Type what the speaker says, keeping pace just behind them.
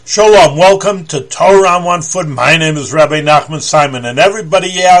Shalom, welcome to Torah on One Foot. My name is Rabbi Nachman Simon, and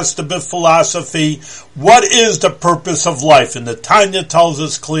everybody asked a bit philosophy, what is the purpose of life? And the Tanya tells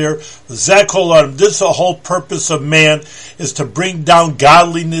us clear, this is the whole purpose of man, is to bring down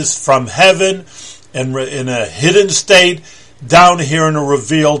godliness from heaven and in a hidden state, down here in a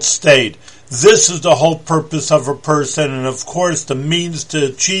revealed state. This is the whole purpose of a person, and of course the means to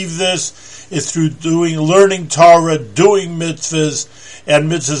achieve this is through learning Torah, doing mitzvahs,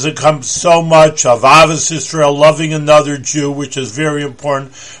 and mitzvahs encompass so much of Avos Israel, loving another Jew, which is very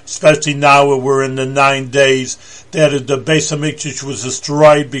important, especially now where we're in the 9 days, that the Beis HaMikdash was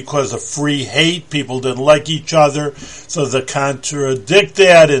destroyed because of free hate. People didn't like each other. So to contradict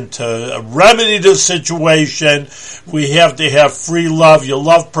that and to remedy the situation, we have to have free love. You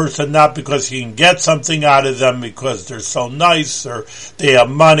love person not because you can get something out of them because they're so nice or they have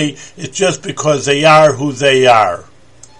money. It's just because they are who they are.